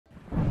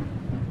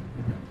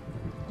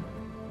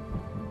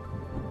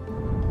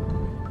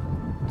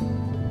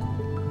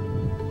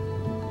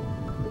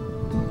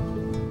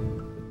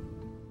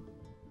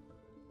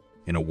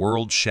in a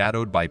world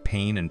shadowed by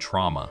pain and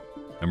trauma,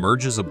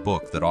 emerges a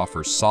book that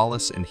offers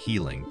solace and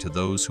healing to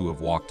those who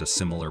have walked a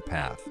similar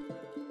path.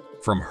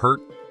 From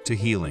hurt to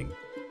healing,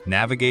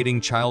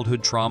 navigating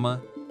childhood trauma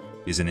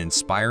is an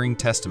inspiring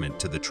testament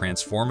to the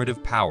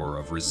transformative power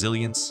of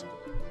resilience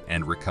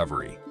and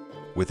recovery.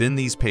 Within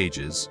these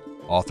pages,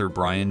 author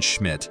Bryan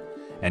Schmidt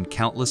and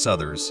countless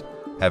others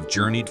have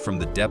journeyed from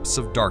the depths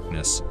of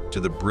darkness to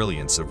the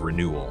brilliance of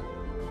renewal.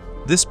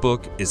 This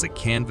book is a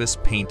canvas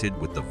painted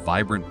with the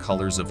vibrant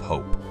colors of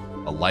hope,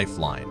 a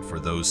lifeline for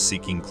those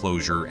seeking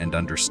closure and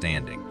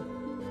understanding.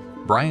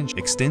 Bryan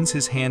extends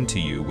his hand to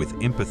you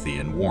with empathy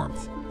and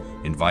warmth,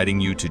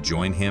 inviting you to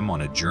join him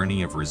on a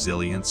journey of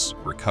resilience,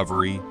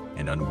 recovery,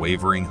 and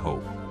unwavering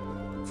hope.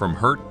 From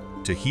hurt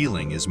to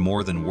healing is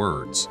more than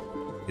words.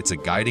 It's a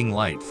guiding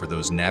light for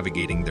those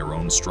navigating their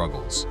own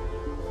struggles.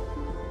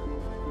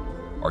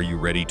 Are you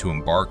ready to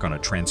embark on a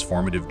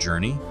transformative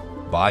journey?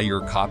 Buy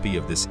your copy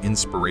of this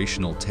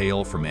inspirational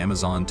tale from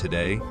Amazon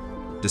today.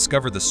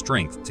 Discover the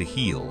strength to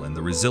heal and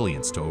the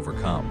resilience to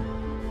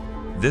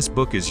overcome. This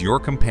book is your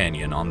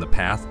companion on the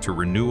path to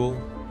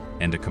renewal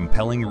and a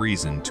compelling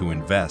reason to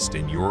invest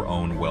in your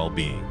own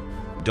well-being.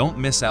 Don't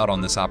miss out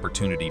on this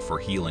opportunity for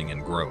healing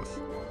and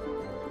growth.